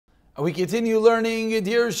And we continue learning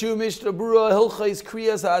Dirshu Mishna Berurah Hilchos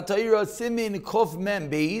Kriyas HaTorah Siman Kof Mem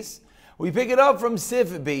Beis. We pick it up from Sif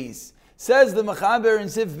Beis. Says the Mechaber in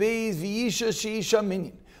Sif Beis, V'yisha sheisha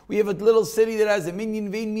minyan. We have a little city that has a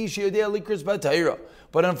minyan vein misha yodea likros b'Torah,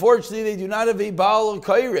 but unfortunately they do not have a baal or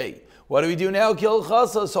kairei. What do we do now? Kil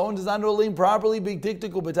chasa. Someone does not know the lane properly. Big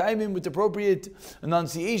tiktikul b'taimim with appropriate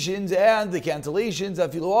enunciations and the cancellations.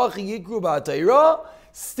 Afilu achi yikru b'Torah.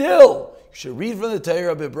 Still, you should read from the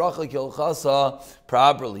Torah bebracha kil chasa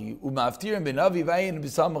properly. Umaftirim benavi vayin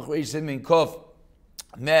b'samach reish simin kof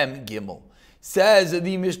mem gimel. Says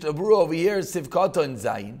the Mishnah Berurah over here, Sivkata and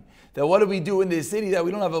Zayin, that what do we do in this city that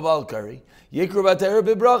we don't have a Balkari? Yikru b'Torah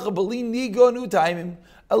bebracha b'lin nigo nu taimim.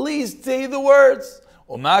 At least say the words.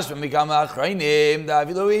 Let's see, you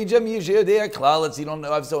don't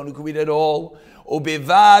have someone who can read at all. He's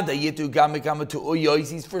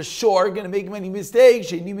for sure going to make many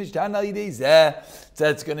mistakes.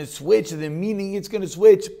 That's going to switch the meaning, it's going to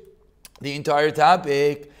switch the entire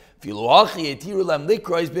topic.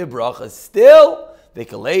 Still, they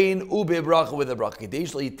can lay in with a bracha.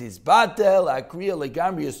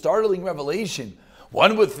 A startling revelation.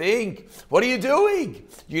 One would think, what are you doing?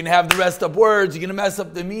 You're going to have the rest up words, you're going to mess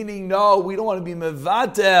up the meaning. No, we don't want to be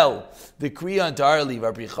mevatel the kriya entirely.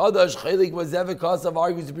 Chelik was ever cause of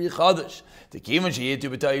arguments to be chadash. The kiman sheyitu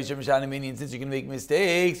b'tay yishem shana meaning, since you can make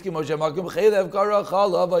mistakes, kimo shemakim chelev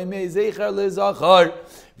karachalav aymei zecher lezachar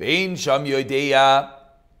vein sham yodeya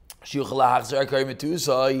shiuchla hachzer akar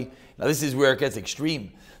metusai. Now this is where it gets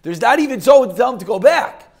extreme. There's not even so to tell him to go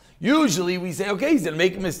back. Usually we say, okay, he's going to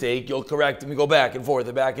make a mistake, you'll correct him, and go back and forth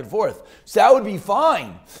and back and forth. So that would be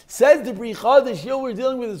fine. Says the Bri Chadash, here we're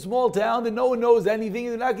dealing with a small town that no one knows anything,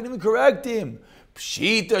 and they're not going to even correct him.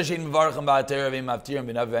 Pshita shein mevarchim ba'atera ve'im maftirim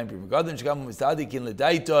b'nav ve'im pri megadim shekamu misadikin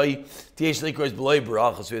l'daitoi tiesh likros b'loi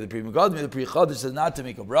barachas. So the Pri Megadim, the Bri Chadash says not to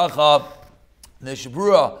make a bracha. The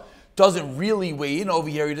Berurah doesn't really weigh in over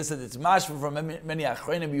here. He just said it's mashma from many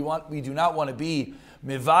achreinim. We do not want to be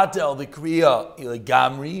mivatel the kriya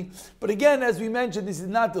gamri. But again, as we mentioned, this is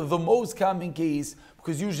not the most common case,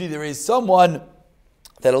 because usually there is someone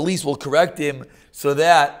that at least will correct him so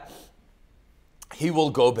that he will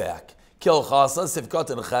go back. Kil chasa sivkat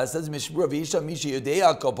and chesed mishbura v'isha misha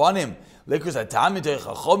yodea kapanim likros hatam mitoch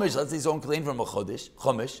hachomish. Let's say someone claimed from a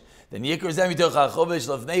chomish. Then yikros them mitoch hachomish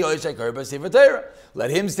lefnei oishak harba sefer Torah.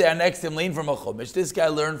 Let him stand next to him, lean from a chomish. This guy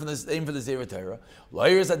learned from the same for the sefer Torah.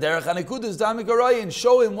 Lawyers aderech hanekudas tamikaray, and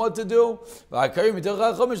show him what to do. V'akari mitoch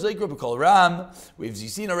hachomish likro b'kol ram. We've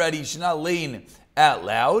seen already. You should not lean out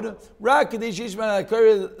loud. Rak kadesh yishman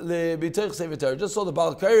akari lebitoch sefer Torah. Just so the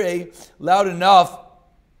balkari loud enough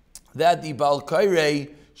that the Balkaire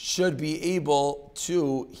should be able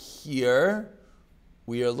to hear.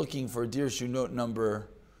 We are looking for Dirshu note number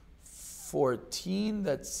 14.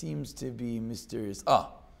 That seems to be mysterious.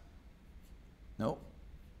 No.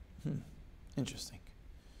 Interesting.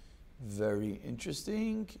 Very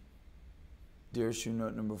interesting. Dirshu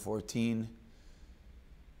note number 14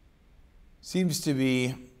 seems to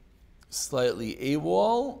be slightly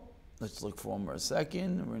AWOL. Let's look for one more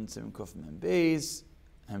second. We're in Siman Kuf Mem Beis.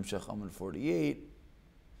 Hemshech Amud 48,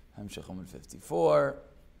 Hemshech Amud 54.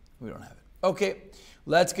 We don't have it. Okay,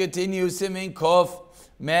 let's continue. Siman Kof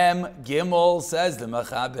Mem Gimel, says the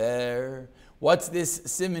Mechaber. What's this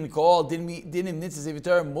Siman called? Dinim Nitzah Sefer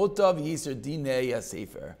Torah Mutav Yisr Dinei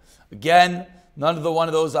HaSefer. Again, none of one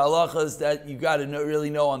of those halachas that you got to really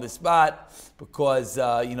know on the spot, because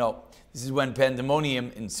this is when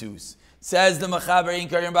pandemonium ensues. Says the Mechaber, you're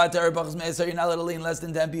not allowed to lean less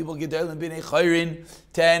than 10 people,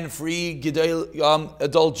 10 free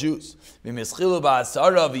adult Jews.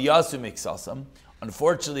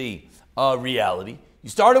 Unfortunately, reality. You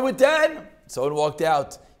started with 10, someone walked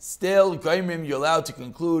out. Still, you're allowed to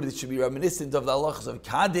conclude it should be reminiscent of the halachas of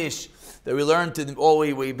Kaddish that we learned all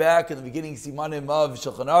the way back in the beginning, Simanim of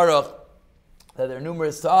Shulchan Aruch, that there are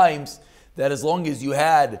numerous times that as long as you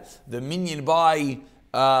had the minyan by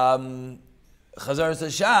Chazar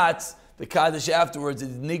Sashatz, the Kaddish afterwards is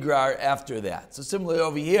Nigrar after that. So similarly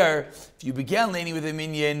over here, if you began laning with a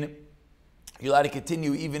minyan, you're allowed to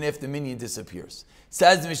continue even if the minyan disappears.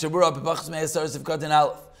 Says the Mishnah Berurah, B'Pachas Me'asar Sivkat and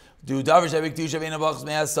Aleph. Do Davar Shabik Tush Avena B'Pachas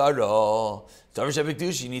Me'asar. Davar Shabik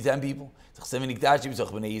Tush, you need 10 people. Tachsev Nikdash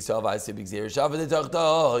B'Tach B'nei Yisrael V'Asib B'Gzeir Shav V'Tach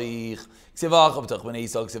Toich. Ksevach B'Tach B'nei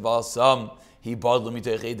Yisrael Ksevach Sam. He bought them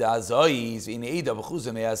to Eda Zois in Eda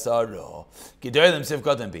B'Chuzim Me'asar. Gedoylem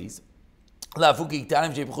Sivkat and Beis.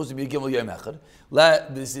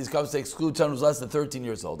 This is comes to exclude someone who's less than 13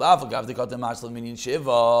 years old.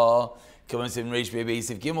 We'll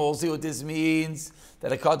see what this means.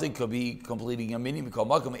 That a katan could be completing a minyan.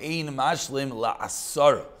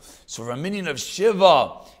 So for a minyan of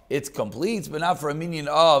Shiva, it's complete, but not for a minyan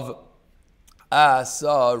of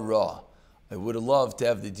Asara. I would have loved to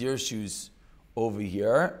have the Dirshus over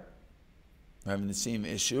here. We're having the same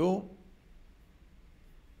issue.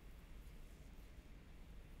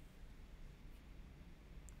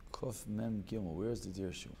 Kuf Mem Gimel. Where's the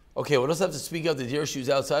Dirshu? Okay, we'll just have to speak out the Dirshus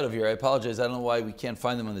outside of here. I apologize. I don't know why we can't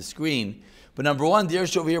find them on the screen. But number one,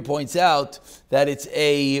 Dirshu over here points out that it's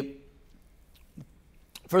a...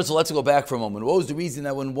 First of all, let's go back for a moment. What was the reason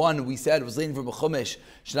that when one we said was leaning from a chumash,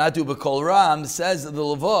 Shnatu B'Kol Ram, says the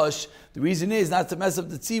Lavash, the reason is not to mess up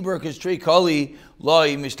the tzibur, because Trei Kali,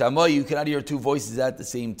 Loi, Mishtamayi, you cannot hear two voices at the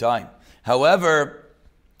same time. However,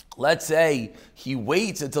 let's say he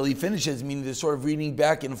waits until he finishes, meaning they're sort of reading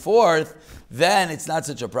back and forth, then it's not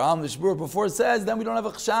such a problem. The Shbur before says, then we don't have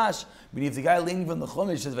a chashash. But if the guy leaning from the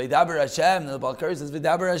Chumash says Vaydaber Hashem, and the Balkar says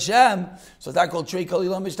Vaydaber Hashem, so it's not called Trei Kali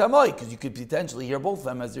Lo Mishtamoi, because you could potentially hear both of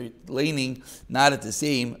them as they're leaning, not at the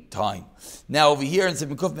same time. Now over here in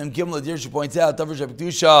Siman Kuf Mem Gimel, Dirshu points out Davar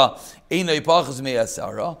Shebekdusha Einay Pachas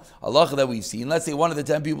Me'asara, halacha that we've seen. Let's say one of the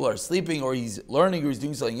 10 people are sleeping, or he's learning, or he's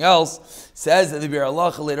doing something else. Says that the Bir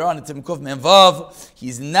halacha later on in Siman Kuf Mem Vav,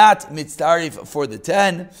 he's not mitzarif for the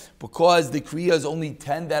 10 because the kriya is only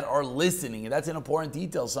 10 that are listening, and that's an important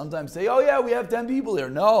detail. Sometimes say, oh yeah, we have 10 people here.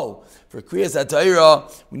 No, for Kriyas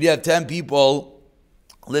HaTorah, we need to have 10 people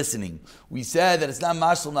listening. We said that it's not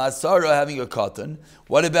mashal na'asara having a katan.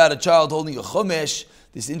 What about a child holding a chumash?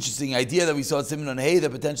 This interesting idea that we saw at Siman on Hay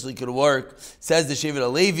that potentially could work. Says the Shevet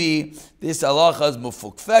HaLevi, this halacha is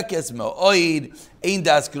mufukfekes me'oid, ein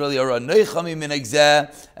das kurali ara neichami min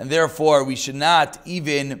egzeh, and therefore we should not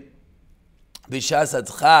even b'shas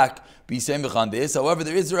adchak be saying on this. However,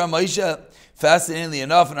 there is a Ramosha, fascinatingly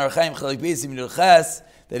enough, in our Chaim Chalek Beis Yimid Ches,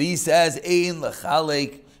 that he says ein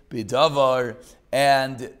lechalek b'davar,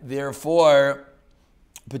 and therefore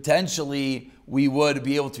potentially we would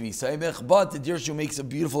be able to be Saimech. But the Dirshu makes a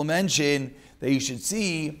beautiful mention that you should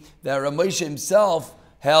see that Ramosha himself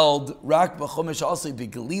held Rak b'chumash also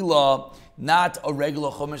b'gelila, not a regular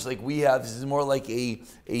chumash like we have. This is more like a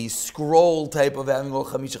scroll type of having all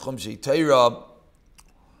chamisha chumshei Torah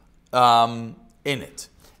in it.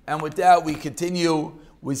 And with that, we continue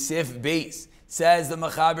with Sif Beis. Says the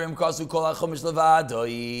Mechaberim Kasu Kol HaChumash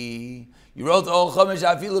Levadoi. You wrote the whole Chumash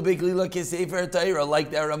Afilu B'Glila K'Sefer Torah,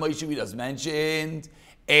 like that Ramosha we just mentioned.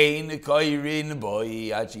 Ein Koirin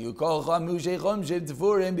Boi Achi Yukol Chamushei Chumshim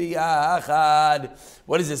Tefurim B'Yachad.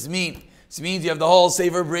 What does this mean? This means you have the whole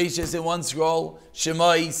Sefer Bereshis in one scroll,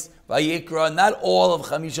 Shemais, Vayikra, not all of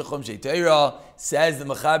Chamisha Chumshei Torah. Says the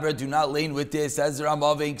Mechaber, do not lane with this. Says the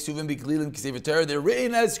Rambam, Ksuvim B'Klilim K'Sefer Torah, they're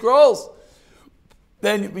written as scrolls.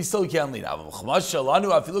 Then we still can't lean out. Says the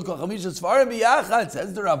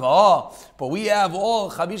Rambam, but we have all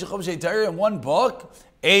Chamisha Chumshei Torah in one book.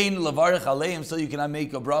 Ein levarich aleim, so you cannot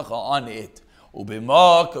make a bracha on it. We have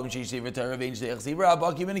a Sefer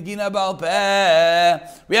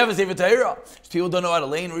Torah. People don't know how to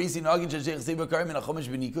lane. Says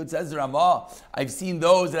the Ramah, I've seen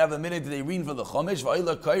those that have a minute that they read for the Chumash.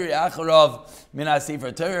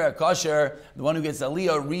 The one who gets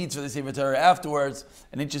Aliyah reads for the Sefer Torah afterwards.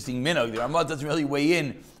 An interesting minhag. The Ramah doesn't really weigh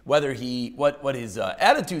in whether what his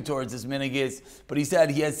attitude towards this minhag is, but he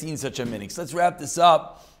said he has seen such a minhag. So let's wrap this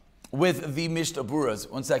up with the Mishnah Berurahs.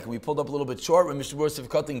 1 second, we pulled up a little bit short with Mishnah Berurah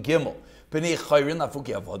Sivkat Gimel. B'nei Chayrin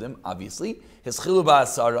Lafuki Avodim, obviously. His Chilu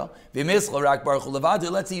Ba'asara. V'mischa Rak Baruch Hu Levadu.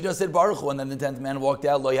 Let's say you just said Baruch Hu, and then the 10th man walked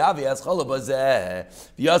out. Lo Yavi As Chala Bazeh.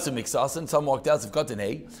 V'yasu Miksasan. Some walked out. Sivkat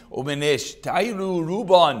Hey. U'benish Tairu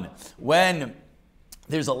Ruban. When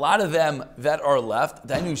there's a lot of them that are left.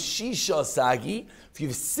 Dainu Shisha Sagi. If you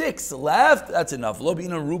have 6 left, that's enough. Lo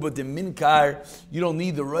B'ina Ruba de Minkar. You don't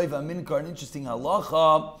need the Roiva Minkar. An interesting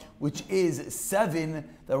halacha, which is 7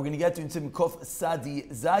 that we're going to get to in Siman Kuf Sadi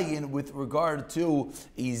Zayin with regard to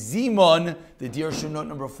a Siman, the Dirshu note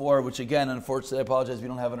number 4, which again, unfortunately, I apologize, we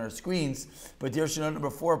don't have on our screens, but Dirshu note number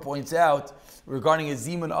 4 points out regarding a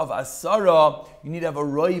Siman of Asara, you need to have a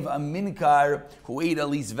Roiv, a Minkar, who ate at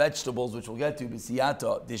least vegetables, which we'll get to,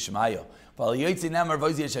 B'siyata Dishmaya.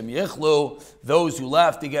 Those who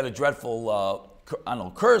left, they get a dreadful I don't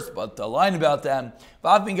know, curse, but a line about them.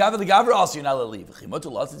 Also, you're not allowed to leave. You can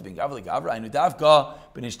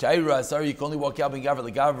only walk out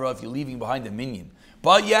if you're leaving behind a minion.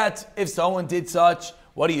 But yet, if someone did such,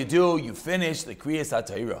 what do? You finish the Kriyas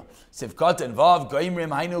HaTorah. Sivkat and Vav,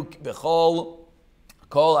 Goimrim, Hainuk, Bechol,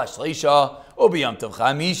 Kol Ashleisha, Ubiyam Tov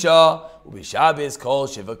Chamisha, Ubishabes Kol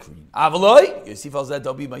Shiva Kriya. Avaloi, Yosef al Zed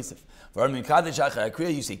Dobi Meisef. V'armin Kaddish Achar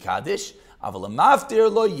Kriya, you say Kaddish. Aval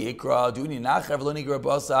Maftir Lo Yikra, Duni Nacher V'lo Nigra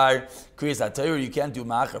Basar, Kriyas HaTorah, you can't do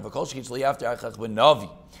Macher, V'kol Shechitz Lo Yaftir Achach B'Navi.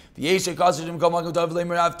 V'yeshe Kasashim Kol Magam Tov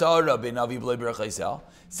V'leimer Haftarah, B'Navi B'lei Berach Yisrael.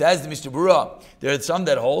 Says the Mishna Berurah, there are some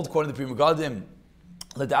that hold, according to the Pri Megadim,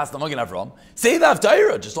 let the ask the Magen Avram. Say the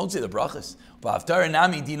Haftarah, just don't say the brachas. But Haftarah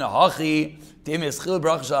Nami Dina Hachi, Dem Eschil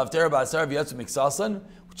Brachas Haftarah Ba'asar V'yatzu Miksasan,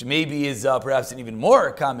 which maybe is perhaps an even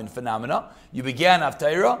more common phenomena. You began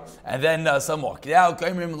Haftarah, and then some walk it out.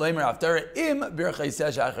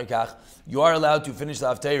 You are allowed to finish the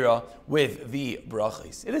Haftarah with the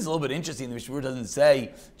brachas. It is a little bit interesting. The Mishna Berurah doesn't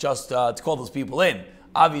say just to call those people in.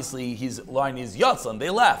 Obviously, his line is Yatzan. They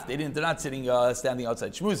left. They're not sitting, standing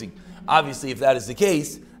outside schmoozing. Obviously, if that is the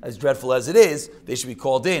case, as dreadful as it is, they should be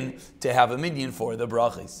called in to have a minyan for the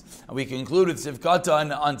brachas. And we conclude with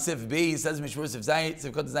Sivkata on Sif B. It says Mishmur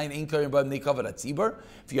Sivkata Zayin Ein Karim Ba'am Neikavat Atzibar.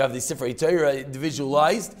 If you have the Sifrei Torah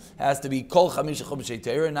individualized, it has to be Kol Chamish Chomishei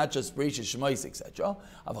Torah, not just Bereshit Shemais, etc.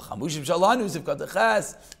 Avachamushim Shalanu Sivkata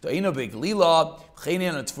Ches To'ino Beglila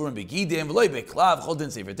Chenian and Tfurim Begidim V'loi Beklav Chol Din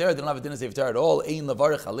Sefer Torah. They don't have a din of Sefer Torah at all. Ein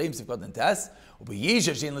Lavarech Aleim Sivkata Tes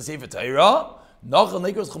Ubeyishav Shein LaSefer Torah. This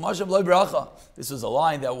was a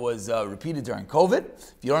line that was repeated during COVID.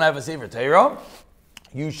 If you don't have a Sefer Torah,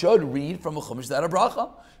 you should read from a Chumash that a bracha.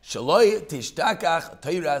 Shaloi tishtakach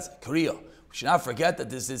Torah's kriya. We should not forget that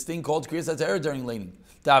there's this thing called Kriyas HaTorah during laning.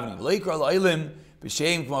 Davening v'leikra la'ilim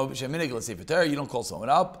b'shem k'mo b'sheminig l'Sefer Torah. You don't call someone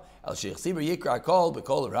up. El sheikh sibur yikra kol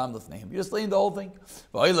b'kol aram l'fneim. You just laying the whole thing.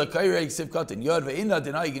 V'ayla kayrei sivkat in yod ve'inna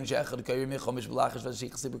denayigin she'echad kayrei michomish b'lachish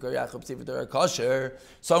v'sheikh sibur kayrei achab Sefer Torah kosher.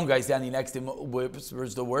 Some guy standing next to him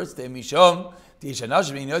whispers the words to him. Mishom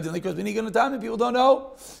t'yishanash v'inna den likros b'nigan atam. People don't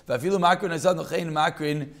know. V'afilu makrin asad nochein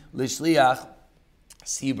makrin l'shliach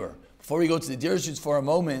sibur. Before we go to the Dirshus for a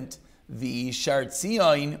moment, the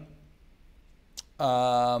Shartzion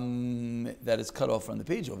that is cut off from the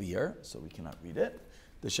page over here, so we cannot read it.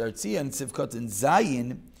 The Shartzion Sivkot and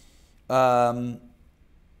Zayin.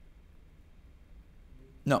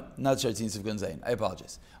 No, not Shartzion Sivkot and Zayin. I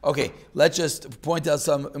apologize. Okay, let's just point out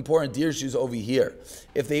some important Dirshus over here.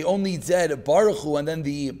 If they only said Baruch Hu and then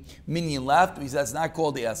the minyan left, because that's not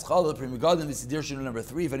called the Aschal, the Pri Megadim. This is Dirshu number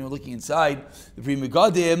 3. If anyone looking inside, the Pri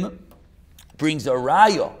Megadim brings a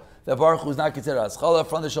raya that Baruch Hu is not considered Aschala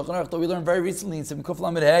from the Shulchan Aruch that we learned very recently in Sim Kuf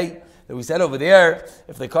Lamed Hey, that we said over there,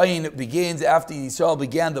 if the Kohen begins after Yisrael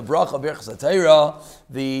began the bracha Berachas HaTorah,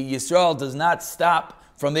 the Yisrael does not stop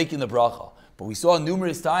from making the bracha. But we saw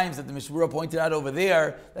numerous times that the Mishna Berurah pointed out over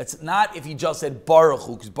there, that's not if he just said Baruch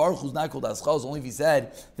Hu, because Baruch Hu is not called Aschal, it's only if he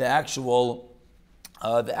said the actual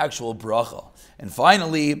bracha. And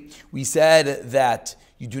finally, we said that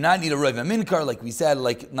you do not need a Rov Minkar, like we said,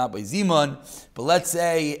 like not by Siman. But let's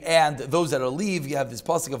say, and those that are leave, you have this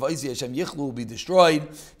pasuk of Oisi Hashem Yichlu will be destroyed.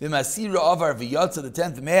 The Masira Avar V'Yatza, the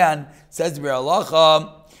 10th man, says to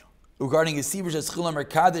Halacha regarding a Sibur Shechilam or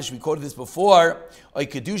Kaddish. We quoted this before. Oy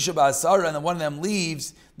Kedusha Ba'asara, and then one of them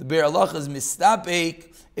leaves. The Be'er Halacha is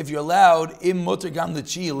Mistapek if you're allowed Im Mutter Gam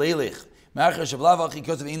L'Chi Leilich. Fascinating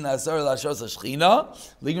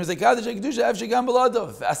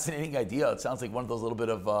idea. It sounds like one of those little bit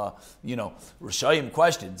of, Rishayim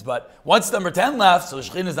questions. But once number 10 left, so the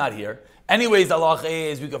Shechina is not here. Anyways, the halacha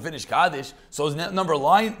is we can finish Kaddish. So is number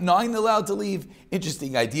 9 allowed to leave?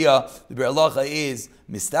 Interesting idea. The Be'er Halacha is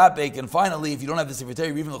mistapek. And finally, if you don't have the Sefer Torah,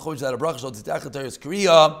 even the Chodesh that a bracha shall tzitach Torah's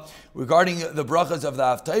kriya, regarding the brachas of the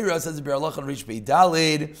Haftarah, says the Be'er Halacha on Rish Pei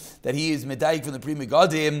Daled that he is medayik from the Pri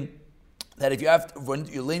Megadim, that if you have, when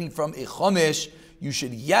you're leaning from a chomish, you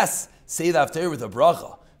should say the Haftarah with a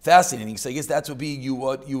bracha. Fascinating. So I guess that's what you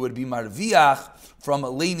would be marviach from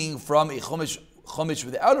leaning from a chomish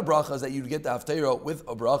without a bracha, is that you'd get the Haftarah with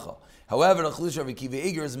a bracha. However, the Chlush of Akiva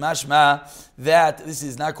Eiger is mashma that this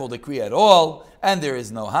is not called a kriya at all, and there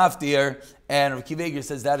is no haftir. And Akiva Eiger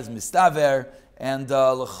says that is mistaver, and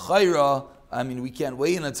l'chayra. I mean, we can't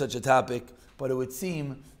weigh in on such a topic, but it would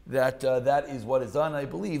seem that that is what is done. I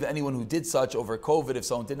believe anyone who did such over COVID, if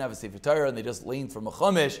someone didn't have a Sefer Torah and they just leaned from a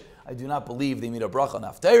chumash, I do not believe they made a bracha on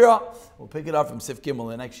Haftarah. We'll pick it up from Sif Gimel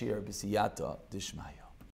the next year. B'siyata Dishmaya.